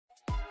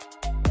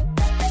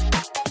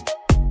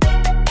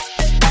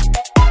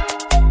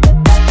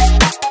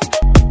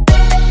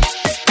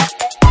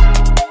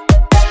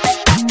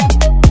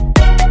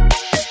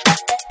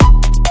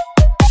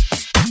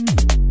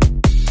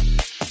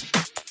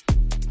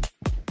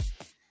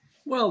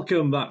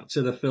Welcome back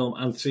to the Film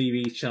and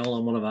TV channel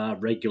on one of our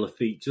regular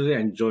features. I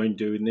enjoy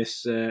doing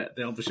this.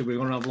 Obviously, we're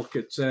going to have a look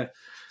at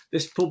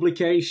this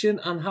publication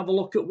and have a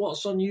look at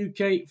what's on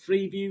UK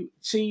Freeview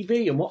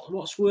TV and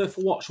what's worth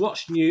a watch.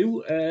 What's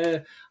new?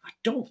 I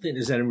don't think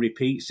there's any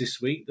repeats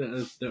this week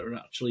that are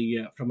actually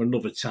from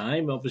another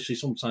time. Obviously,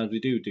 sometimes we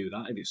do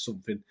that if it's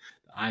something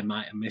that I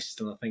might have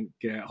missed, and I think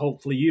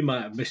hopefully you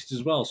might have missed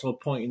as well, so I'll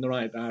point in the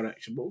right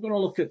direction. But we're going to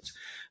look at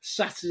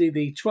Saturday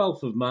the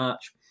 12th of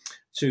March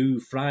to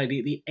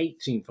Friday the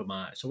 18th of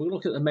March. So we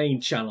look at the main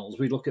channels.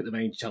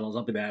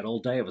 I'll be there all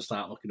day if I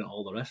start looking at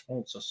all the rest,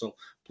 won't I? So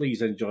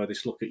please enjoy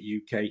this look at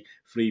UK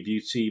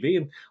Freeview TV.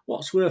 And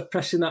what's worth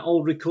pressing that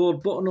old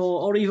record button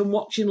or even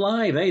watching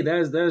live, eh?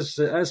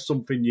 There's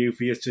something new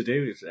for you to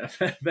do. It's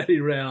very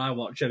rare I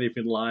watch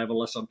anything live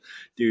unless I'm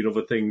doing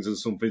other things and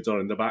something's on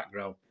in the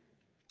background.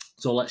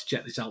 So let's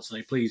check this out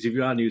today, please. If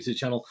you are new to the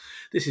channel,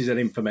 this is an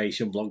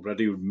information blog, but I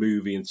do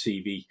movie and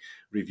TV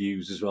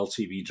reviews as well,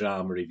 TV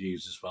drama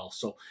reviews as well.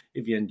 So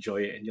if you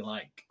enjoy it and you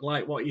like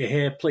what you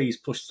hear, please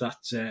push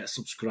that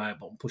subscribe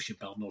button, push your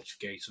bell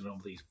notification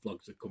on these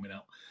vlogs that are coming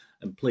out.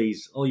 And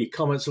please, all your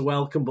comments are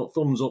welcome, but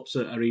thumbs ups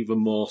are even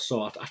more.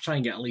 So I try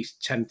and get at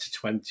least 10 to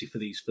 20 for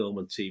these film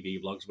and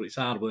TV vlogs, but it's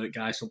hard work,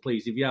 guys. So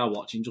please, if you are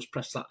watching, just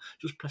press that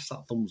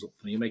thumbs up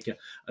for me. You make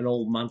an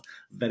old man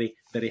very,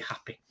 very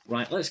happy.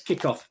 Right, let's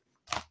kick off.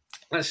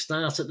 Let's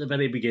start at the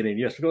very beginning.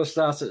 Yes, we're going to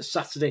start at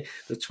Saturday,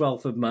 the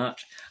 12th of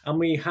March, and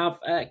we have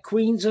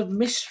Queens of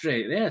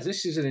Mystery. Yes,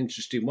 this is an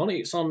interesting one.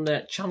 It's on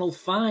Channel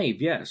 5,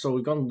 yeah. So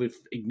we've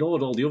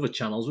ignored all the other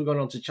channels. We're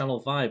going on to Channel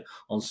 5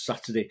 on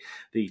Saturday,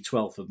 the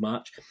 12th of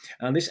March.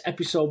 And this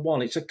episode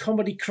 1, it's a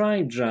comedy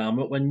crime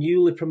drama when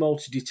newly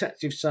promoted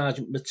Detective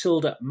Sergeant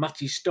Matilda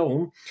Matty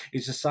Stone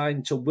is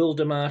assigned to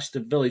Wildermarsh, the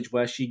village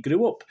where she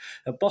grew up.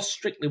 Her boss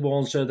strictly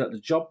warns her that the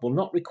job will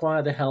not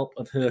require the help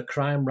of her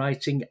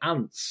crime-writing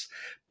aunts,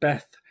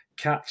 Beth,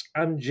 Kat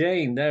and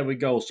Jane. There we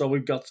go. So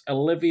we've got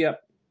Olivia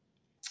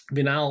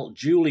Vinal,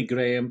 Julie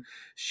Graham,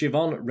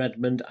 Siobhan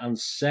Redmond and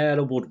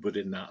Sarah Woodward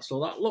in that.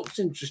 So that looks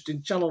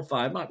interesting. Channel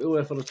 5 might be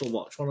worth a little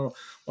watch. One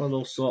of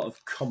those sort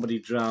of comedy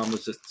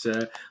dramas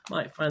that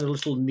might find a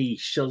little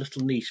niche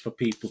for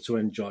people to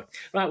enjoy.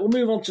 Right, we'll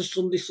move on to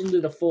Sunday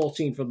the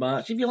 14th of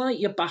March. If you like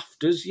your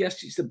BAFTAs,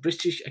 yes, it's the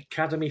British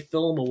Academy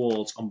Film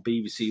Awards on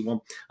BBC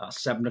One at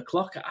 7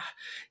 o'clock.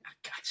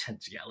 I tend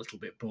to get a little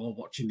bit bored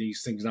watching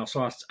these things now,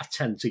 so I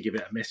tend to give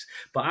it a miss.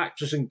 But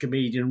actress and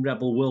comedian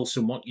Rebel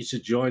Wilson want you to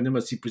join them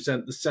as he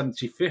present the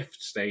 75th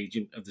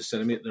staging of the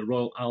cinema at the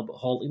Royal Albert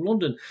Hall in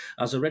London,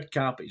 as a red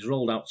carpet is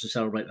rolled out to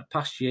celebrate the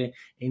past year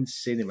in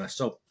cinema.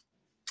 So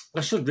I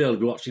should really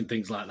be watching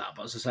things like that,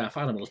 but as I say, I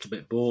find them a little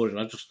bit boring.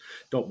 I just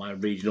don't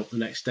mind reading up the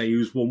next day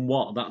who's won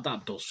what.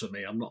 That does for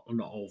me. I'm not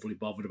overly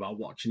bothered about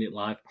watching it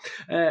live.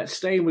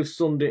 Staying with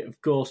Sunday, of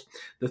course,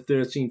 the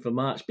 13th of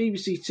March.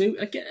 BBC Two.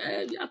 Again,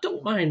 I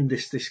don't mind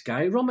this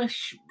guy,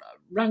 Ramesh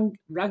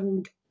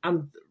Rangathan. I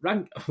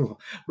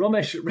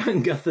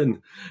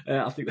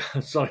think.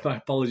 Sorry, my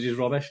apologies,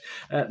 Ramesh.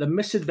 The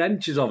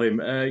Misadventures of Him.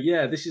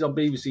 Yeah, this is on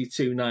BBC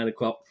Two, 9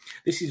 o'clock.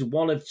 This is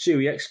one of two.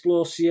 He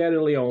explores Sierra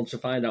Leone to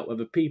find out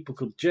whether people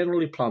could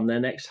generally plan their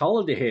next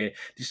holiday here,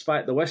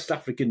 despite the West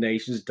African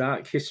nation's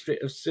dark history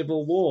of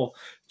civil war,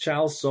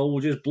 child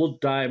soldiers, blood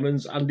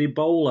diamonds, and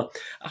Ebola.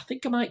 I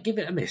think I might give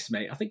it a miss,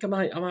 mate. I think I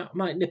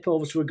might nip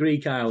over to a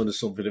Greek island or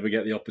something if I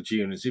get the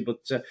opportunity.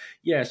 But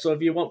yeah, so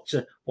if you want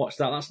to watch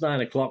that, that's 9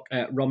 o'clock.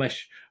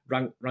 Ramesh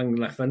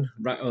Rangathan.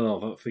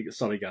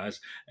 Sorry, guys.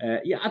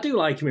 Yeah, I do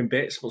like him in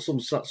bits, but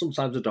sometimes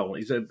I don't.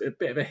 He's a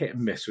bit of a hit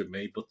and miss with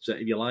me. But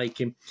if you like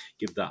him,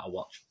 give that a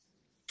watch.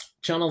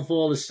 Channel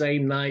 4 the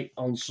same night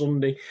on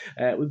Sunday.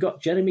 We've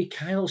got Jeremy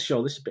Kyle's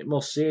show. This is a bit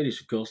more serious,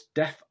 of course.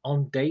 Death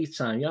on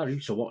Daytime. Yeah, I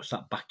used to watch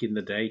that back in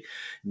the day,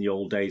 in the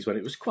old days when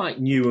it was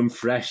quite new and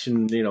fresh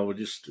and, you know, it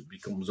just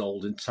becomes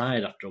old and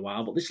tired after a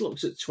while. But this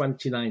looks at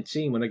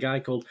 2019 when a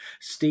guy called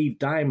Steve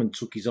Diamond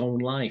took his own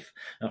life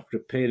after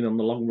appearing on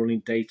the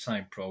long-running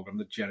daytime programme,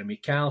 The Jeremy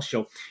Kyle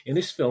Show. In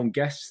this film,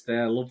 guests,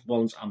 their loved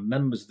ones and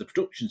members of the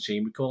production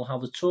team recall how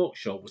the talk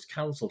show was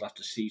cancelled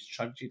after Steve's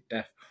tragic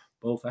death.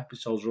 Both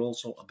episodes are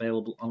also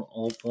available on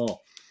all four.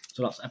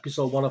 So that's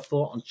episode 1 of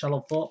 4 on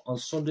Channel 4 on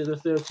Sunday the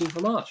 13th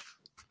of March.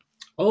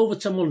 Over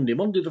to Monday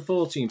the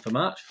 14th of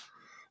March.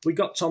 We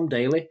got Tom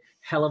Daly,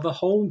 Hell of a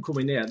Home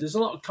coming here. There's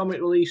a lot of comic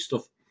relief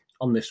stuff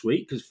on this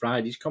week because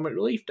Friday's Comic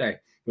Relief Day,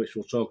 which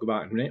we'll talk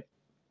about in a minute.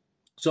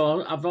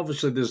 So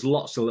there's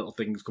lots of little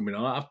things coming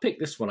on. I've picked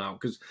this one out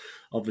because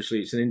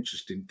obviously it's an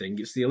interesting thing.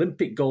 It's the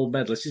Olympic gold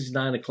medalist. This is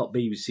 9 o'clock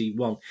BBC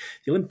One.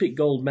 The Olympic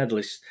gold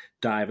medalist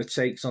diver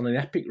takes on an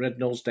epic Red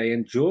Nose Day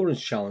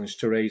endurance challenge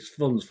to raise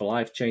funds for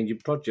life-changing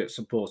projects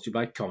supported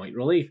by Comic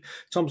Relief.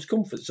 Tom's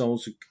comfort zone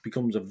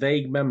becomes a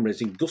vague memory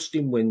as in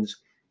gusting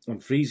winds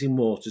and freezing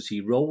waters he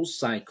rolls,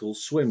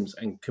 cycles, swims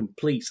and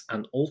completes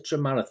an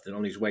ultra-marathon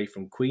on his way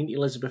from Queen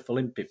Elizabeth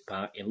Olympic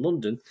Park in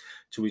London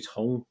to his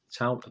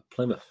hometown of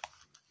Plymouth.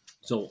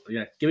 So,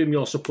 yeah, give him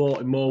your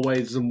support in more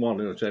ways than one.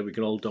 And we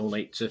can all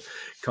donate to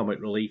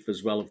Comic Relief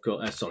as well. Of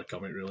course, sorry,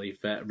 Comic Relief.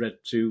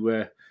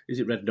 Is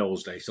it Red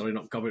Nose Day? Sorry,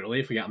 not Comic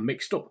Relief. I get them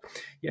mixed up.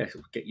 Yeah,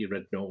 so get your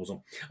red nose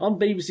on. On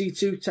BBC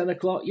Two, 10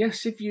 o'clock.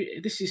 Yes,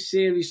 this is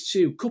Series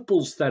 2,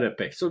 Couples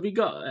Therapy. So if you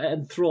got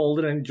enthralled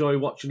and enjoy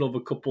watching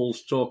other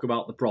couples talk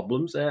about the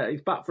problems,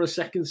 it's back for a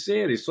second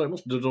series. So it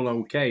must have done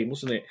okay,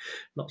 mustn't it?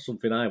 Not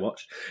something I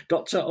watched.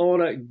 Dr.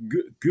 Orna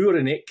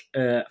Gurinic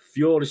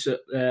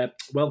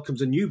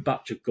welcomes a new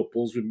batch of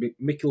couples with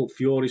Mikkel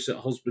Fioris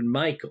husband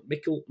Michael.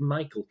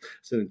 Michael,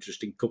 it's an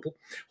interesting couple.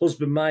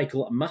 Husband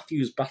Michael,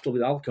 Matthew's battle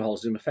with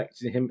alcoholism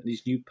affecting him and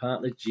his new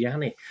partner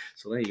Gianni.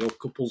 So there you go,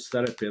 couples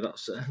therapy.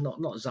 That's not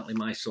exactly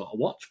my sort of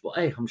watch, but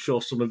hey, I'm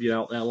sure some of you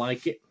out there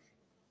like it.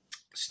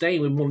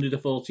 Staying with Monday the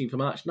 14th of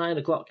March, 9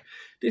 o'clock.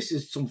 This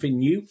is something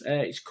new.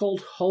 It's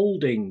called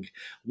Holding,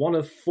 one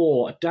of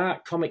 4, a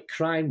dark comic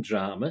crime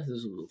drama.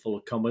 There's full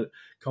of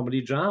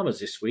comedy dramas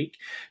this week.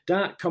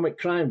 Dark comic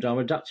crime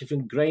drama adapted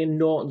from Graham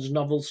Norton's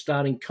novel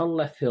starring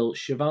Conleth Hill,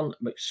 Siobhan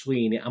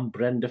McSweeney and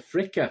Brenda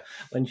Fricker.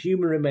 When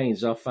human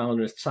remains are found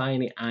in a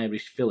tiny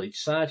Irish village,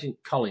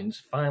 Sergeant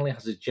Collins finally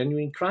has a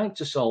genuine crime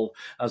to solve.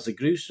 As the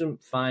gruesome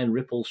find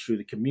ripples through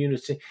the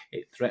community,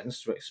 it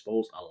threatens to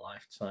expose a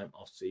lifetime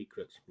of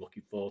secrets.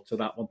 Looking forward to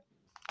that one.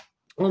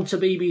 On to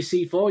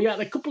BBC 4. Yeah,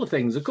 a couple of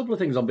things on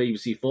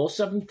BBC 4.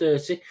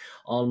 7:30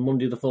 on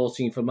Monday the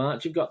 14th of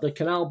March. You've got the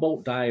Canal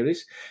Boat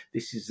Diaries.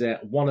 This is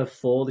one of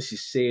 4. This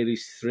is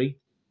Series 3.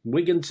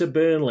 Wigan to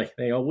Burnley.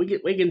 There you go.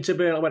 Wigan to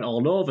Burnley. I went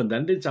all northern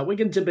then, didn't I?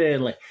 Wigan to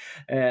Burnley.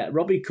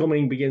 Robbie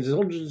Cumming begins his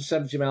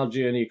 170-mile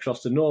journey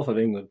across the north of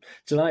England.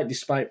 Tonight,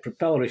 despite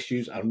propeller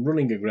issues and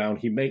running aground,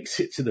 he makes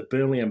it to the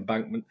Burnley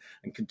embankment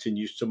and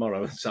continues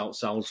tomorrow.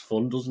 Sounds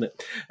fun, doesn't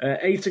it?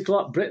 8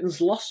 o'clock,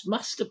 Britain's Lost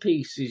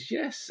Masterpieces.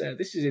 Yes,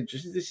 this is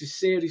interesting. This is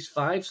Series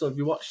 5, so if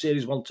you watch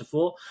Series 1 to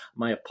 4,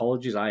 my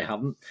apologies, I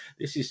haven't.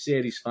 This is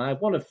Series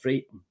 5, one of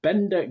 3.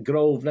 Bender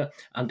Grosvenor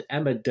and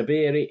Emma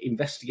Dabiri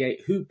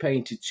investigate who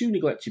painted 2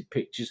 neglected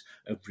pictures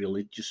of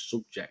religious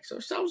subjects. So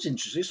it sounds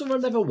interesting. Something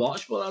I've never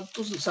watched, but that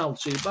doesn't sound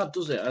too bad,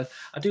 does it?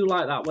 I do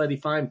like that, where they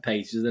find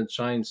pages and then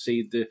try and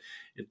see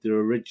if they're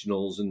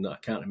originals, and I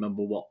can't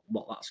remember what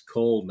that's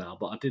called now,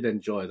 but I did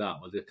enjoy that,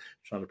 where they're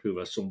trying to prove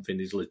that something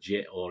is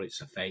legit or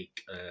it's a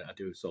fake. I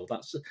do. So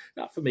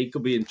that for me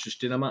could be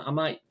interesting. I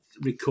might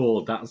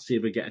record that and see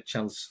if I get a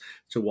chance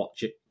to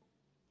watch it.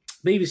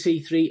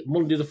 BBC 3,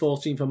 Monday the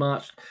 14th of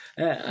March.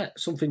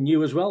 Something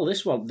new as well,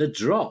 this one. The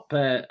Drop,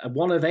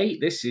 one of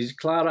 8. This is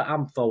Clara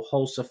Amfo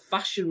hosts a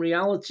fashion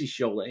reality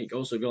show. There you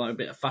go, so if you like a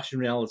bit of fashion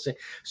reality,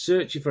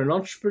 searching for an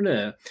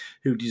entrepreneur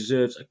who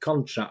deserves a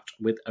contract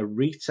with a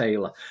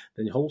retailer.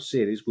 The whole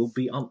series will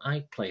be on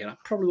iPlayer. I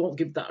probably won't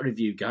give that a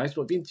review, guys,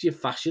 but if you're into your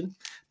fashion,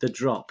 The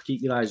Drop,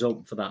 keep your eyes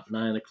open for that.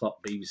 9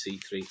 o'clock,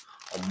 BBC 3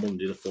 on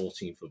Monday the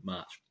 14th of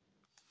March.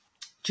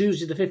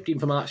 Tuesday the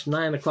 15th of March,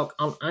 9 o'clock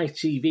on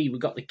ITV, we've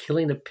got The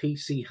Killing of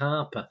P.C.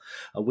 Harper,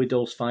 a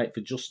widow's fight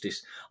for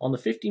justice. On the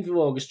 15th of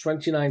August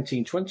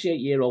 2019,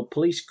 28-year-old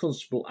police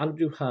constable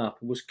Andrew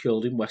Harper was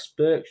killed in West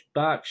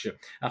Berkshire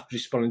after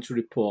responding to a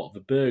report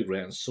of a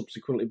burglary and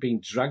subsequently being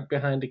dragged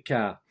behind a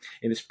car.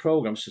 In this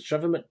programme, Sir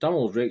Trevor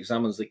McDonald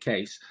re-examines the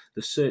case,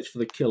 the search for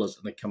the killers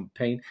and the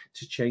campaign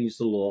to change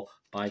the law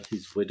by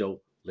his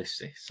widow,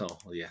 Lissy. So,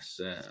 yes,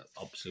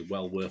 obviously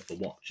well worth a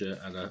watch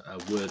and a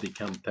worthy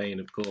campaign,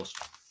 of course.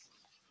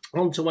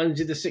 On to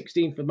Wednesday the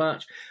 16th of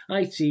March,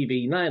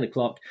 ITV, 9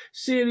 o'clock.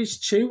 Series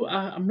 2,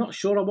 I'm not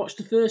sure I watched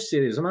the first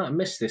series. I might have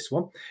missed this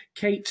one.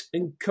 Kate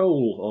and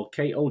Cole, or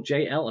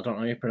K-O-J-L, I don't know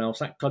how you pronounce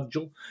that,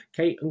 Codgel.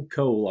 Kate and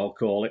Cole, I'll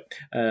call it.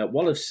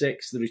 1 of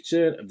 6, the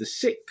return of the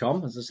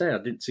sitcom. As I say, I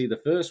didn't see the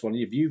first one.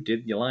 If you did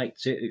and you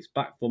liked it, it's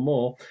back for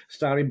more.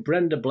 Starring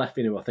Brenda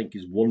Blethyn, who I think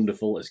is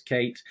wonderful as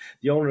Kate,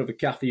 the owner of a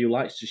cafe who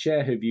likes to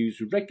share her views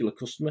with regular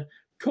customer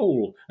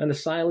Cole, an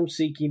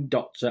asylum-seeking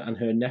doctor, and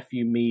her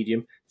nephew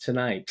medium.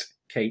 Tonight,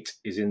 Kate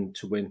is in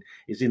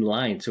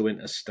line to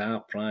win a Star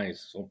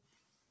Prize. So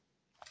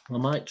I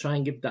might try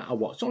and give that a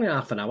watch. It's only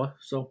half an hour,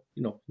 so,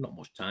 not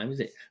much time, is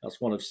it? That's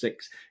 1 of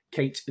 6.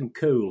 Kate and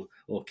Cole,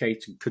 or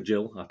Kate and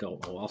Cudgel, I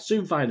don't know. I'll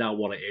soon find out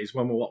what it is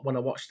when I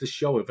watch the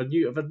show. If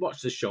I'd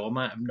watched the show, I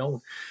might have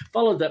known.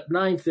 Followed at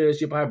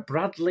 9:30 by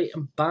Bradley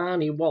and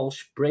Barney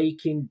Walsh,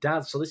 Breaking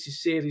Dad. So this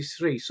is Series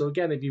 3. So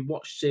again, if you've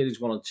watched Series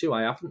 1 and 2,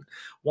 I haven't.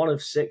 1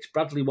 of 6,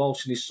 Bradley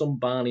Walsh and his son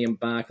Barney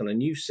embark on a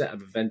new set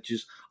of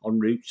adventures en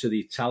route to the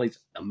Italian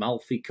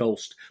Amalfi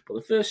coast. But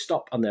the first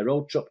stop on their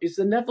road trip is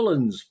the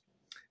Netherlands.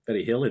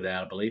 Very hilly there,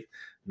 I believe.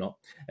 Not.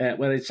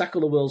 Where they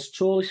tackle the world's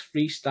tallest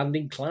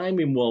freestanding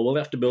climbing wall. Well,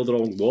 they have to build their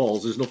own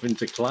walls. There's nothing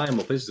to climb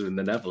up, is there, in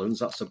the Netherlands?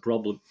 That's a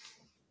problem.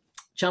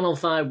 Channel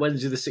 5,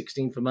 Wednesday the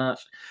 16th of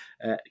March.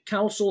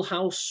 Council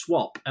House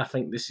Swap. I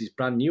think this is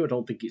brand new. I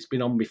don't think it's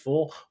been on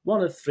before.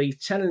 One of 3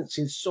 tenants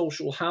in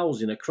social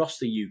housing across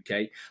the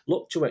UK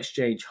look to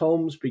exchange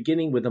homes,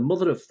 beginning with a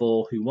mother of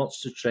 4 who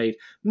wants to trade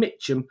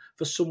Mitcham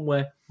for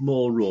somewhere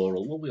more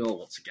rural. Well, we all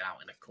want to get out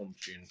in the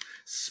country and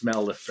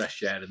smell the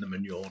fresh air and the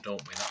manure,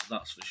 don't we?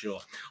 That's for sure.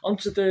 On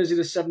to Thursday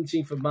the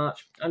 17th of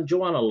March, and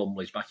Joanna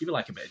Lumley's back. If you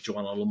like a bit of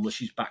Joanna Lumley,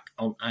 she's back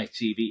on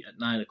ITV at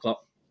 9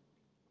 o'clock.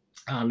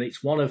 And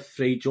it's one of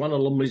 3, Joanna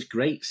Lumley's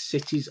Great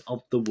Cities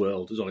of the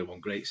World. There's only one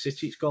great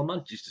city, it's called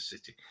Manchester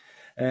City.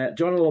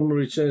 Joanna Lumley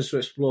returns to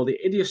explore the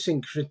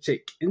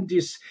idiosyncratic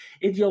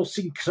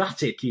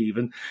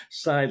even,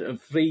 side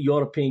of 3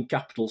 European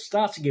capitals,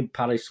 starting in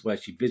Paris, where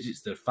she visits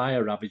the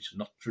fire-ravaged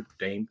Notre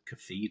Dame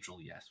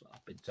Cathedral. Yes, well,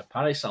 I've been to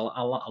Paris. I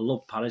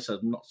love Paris.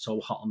 I'm not so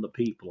hot on the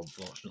people,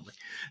 unfortunately.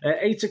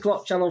 8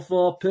 o'clock, Channel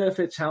 4,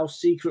 Perfect House,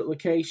 Secret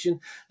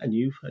Location, a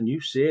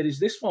new series.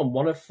 This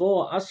one of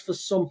 4. As for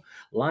some,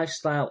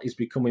 lifestyle is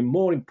becoming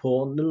more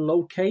important than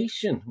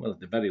location. Well,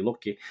 they're very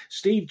lucky.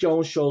 Steve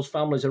Jones shows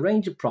families a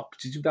range of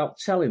properties without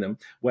telling them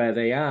where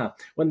they are.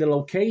 When the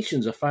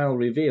locations are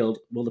finally revealed,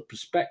 will the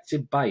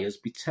prospective buyers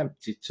be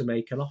tempted to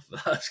make an offer?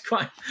 That's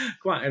quite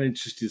an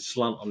interesting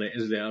slant on it,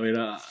 isn't it? I mean,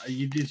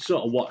 you did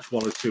sort of watch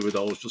 1 or 2 of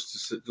those just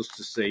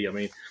to see. I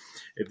mean,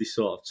 if they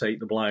sort of take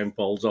the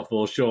blindfolds off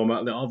or show them,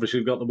 obviously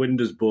they've got the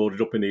windows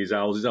boarded up in these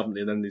houses, haven't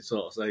they? And then they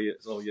sort of say,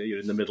 "Oh yeah, you're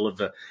in the middle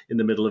of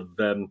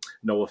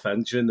no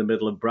offence, you're in the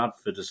middle of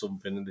Bradford or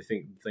something," and they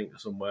think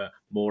somewhere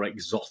more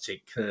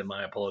exotic.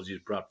 My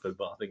apologies, Bradford,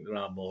 but I think there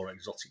are more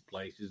exotic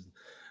places.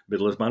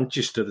 Middle of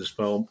Manchester, there's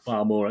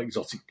far more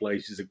exotic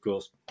places, of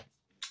course.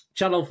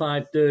 Channel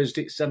 5,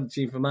 Thursday,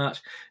 17th of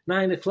March,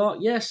 9 o'clock.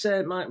 Yes,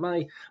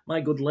 my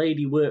good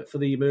lady worked for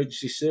the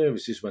emergency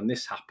services when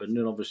this happened,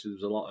 and obviously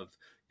there was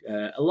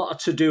a lot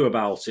to do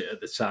about it at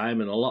the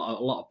time, and a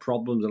lot of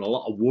problems and a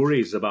lot of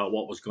worries about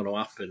what was going to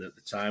happen at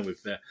the time.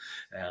 With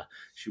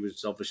she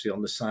was obviously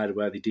on the side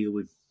where they deal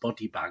with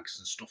body bags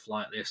and stuff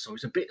like this, so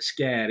it's a bit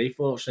scary.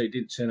 Fortunately, it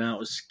didn't turn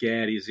out as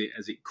scary as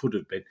it could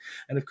have been.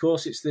 And of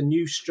course, it's the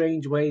new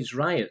Strange Ways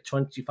riot,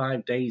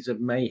 25 Days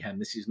of Mayhem.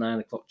 This is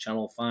 9 o'clock,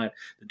 Channel 5.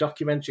 The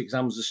documentary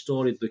examines the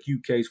story of the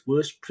UK's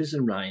worst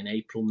prison riot in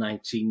April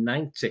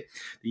 1990.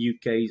 The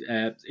UK's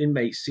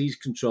inmates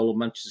seized control of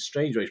Manchester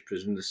Strange Ways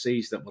prison, the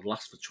siege that would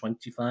last for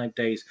 25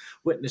 days,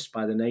 witnessed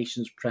by the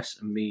nation's press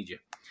and media.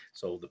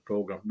 So the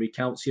programme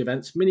recounts the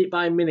events minute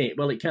by minute.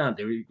 Well, it can't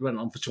do. It went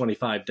on for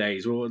 25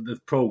 days. Well, the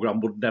programme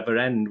would never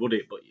end, would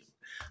it? But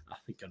I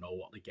think I know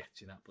what they're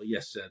getting at. But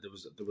yes,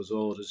 there was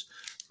orders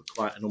for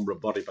quite a number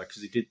of body bags,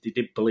 because they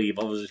did believe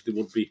obviously there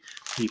would be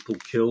people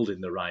killed in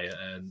the riot,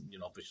 and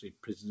obviously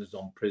prisoners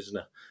on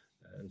prisoner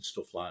and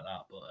stuff like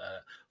that. But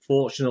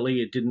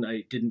fortunately, it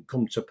didn't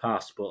come to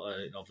pass. But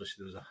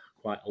obviously there was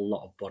quite a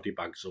lot of body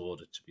bags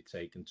ordered to be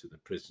taken to the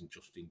prison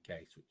just in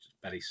case, which is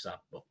very sad.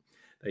 But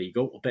there you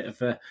go, a bit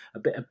of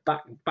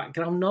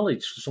background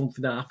knowledge for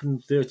something that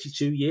happened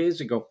 32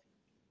 years ago.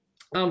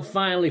 And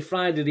finally,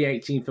 Friday the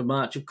 18th of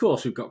March, of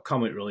course, we've got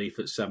Comic Relief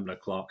at 7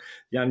 o'clock.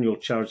 The annual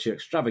charity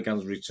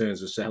extravaganza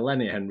returns as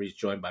Helena Henry's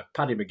joined by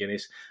Paddy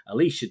McGuinness,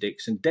 Alicia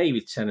Dixon,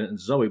 David Tennant and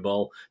Zoe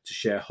Ball to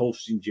share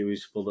hosting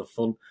duties for the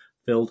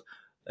fun-filled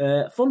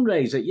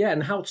fundraiser. Yeah,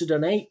 and how to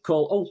donate,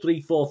 call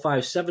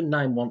 03457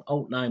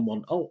 910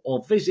 910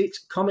 or visit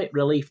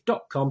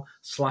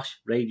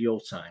comicrelief.com/Radio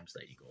Times.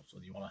 There you go. So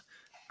you want to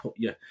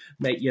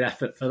make your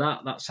effort for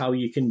that, that's how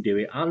you can do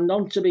it. And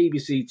on to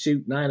BBC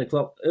 2, 9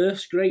 o'clock,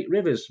 Earth's Great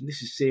Rivers.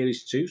 This is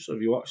Series 2, so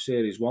if you watch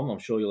Series 1, I'm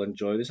sure you'll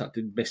enjoy this. I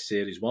did miss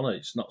Series 1, and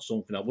it's not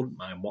something I wouldn't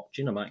mind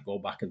watching. I might go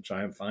back and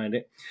try and find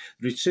it.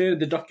 The return of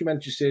the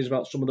documentary series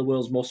about some of the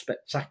world's most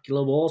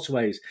spectacular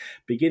waterways,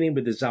 beginning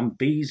with the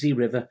Zambezi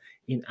River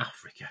in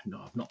Africa.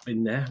 No, I've not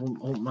been there.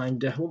 Won't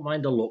mind a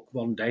look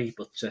one day,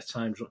 but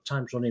time's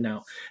running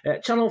out.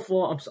 Channel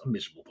 4, I'm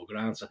miserable bugger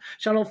answer.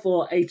 Channel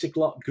 4, 8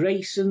 o'clock,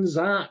 Grayson's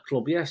Art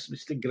Club. Yes,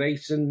 Mr.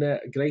 Grayson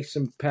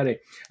Perry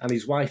and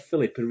his wife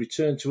Philip have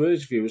returned to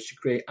Earth viewers to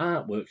create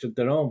artworks of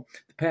their own.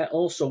 The pair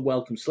also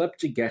welcome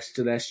celebrity guests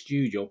to their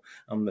studio,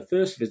 and the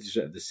first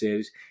visitor of the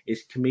series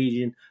is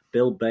comedian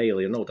Bill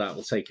Bailey. And no doubt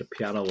will take a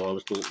piano or a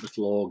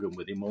little organ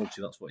with him, won't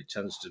he? That's what he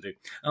tends to do.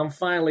 And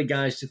finally,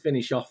 guys, to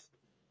finish off,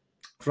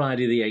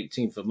 Friday the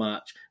 18th of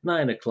March,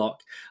 9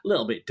 o'clock, a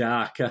little bit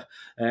darker,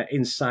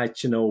 Inside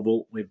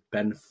Chernobyl with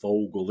Ben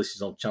Fogle. This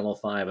is on Channel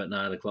 5 at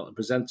 9 o'clock. The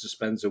presenter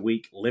spends a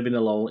week living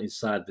alone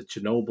inside the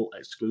Chernobyl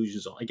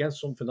exclusion zone. Again,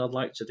 something I'd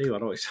like to do. I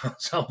know it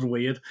sounds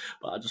weird,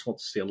 but I just want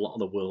to see a lot of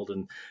the world,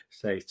 and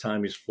say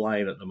time is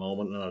flying at the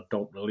moment and I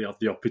don't really have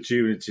the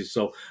opportunity,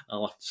 so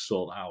I'll have to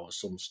sort that out at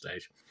some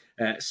stage.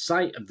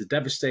 Site of the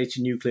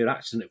devastating nuclear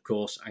accident, of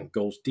course, and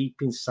goes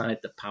deep inside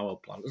the power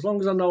plant. As long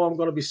as I know I'm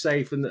going to be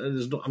safe and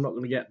I'm not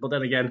going to get... But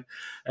then again,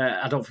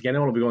 I don't think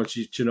anyone will be going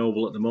to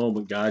Chernobyl at the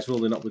moment, guys. Well,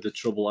 they're not with the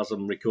trouble as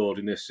I'm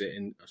recording this,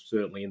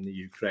 certainly in the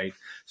Ukraine.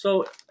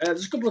 So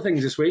there's a couple of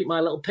things this week. My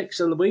little picks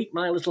of the week,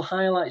 my little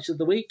highlights of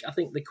the week. I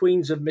think The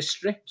Queens of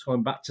Mystery is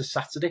going back to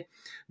Saturday,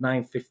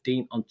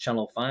 9:15 on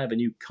Channel 5, a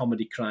new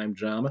comedy crime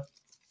drama.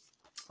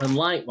 And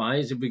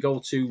likewise, if we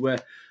go to,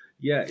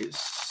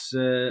 it's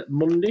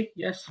Monday.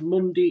 Yes,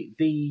 Monday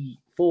the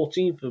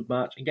 14th of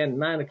March. Again,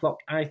 9 o'clock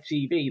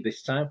ITV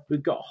this time.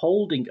 We've got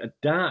Holding, a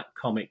dark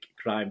comic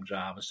crime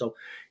drama. So,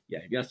 yeah,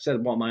 I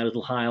said what my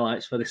little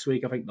highlights for this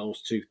week. I think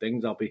those two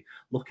things. I'll be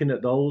looking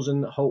at those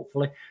and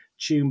hopefully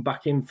tune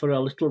back in for a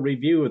little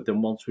review of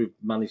them once we've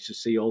managed to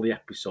see all the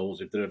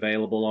episodes, if they're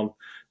available on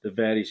the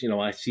various,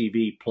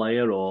 ITV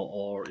player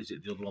or is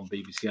it the other one,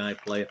 BBC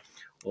iPlayer,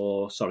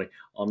 or sorry,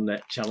 on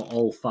channel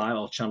all 5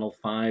 or channel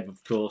 5,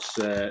 of course,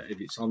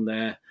 if it's on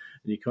there.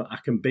 And I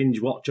can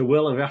binge watch. I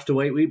will. If you have to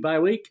wait week by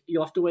week,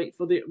 you'll have to wait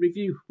for the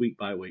review week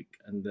by week,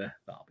 and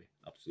that'll be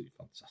absolutely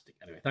fantastic.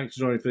 Anyway, thanks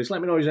for joining for this.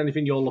 Let me know if there's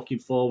anything you're looking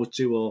forward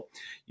to or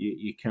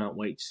you can't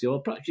wait to see,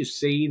 or perhaps you've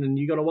seen and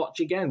you're going to watch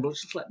again, but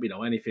just let me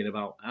know anything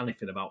about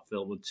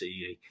film and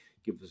TV.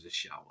 Give us a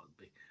shout. It'd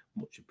be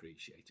much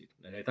appreciated.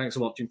 Anyway, thanks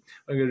for watching.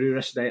 I'm going to do the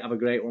rest of the day. Have a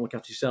great one. Look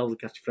after yourselves,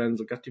 look after your friends,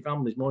 look after your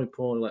families. More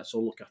importantly, let's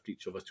all look after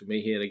each other. To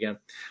me here again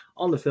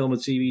on the Film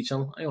and TV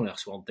channel. I only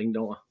ask one thing,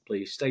 don't I?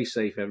 Please stay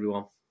safe,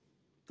 everyone.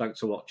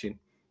 Thanks for watching.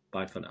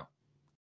 Bye for now.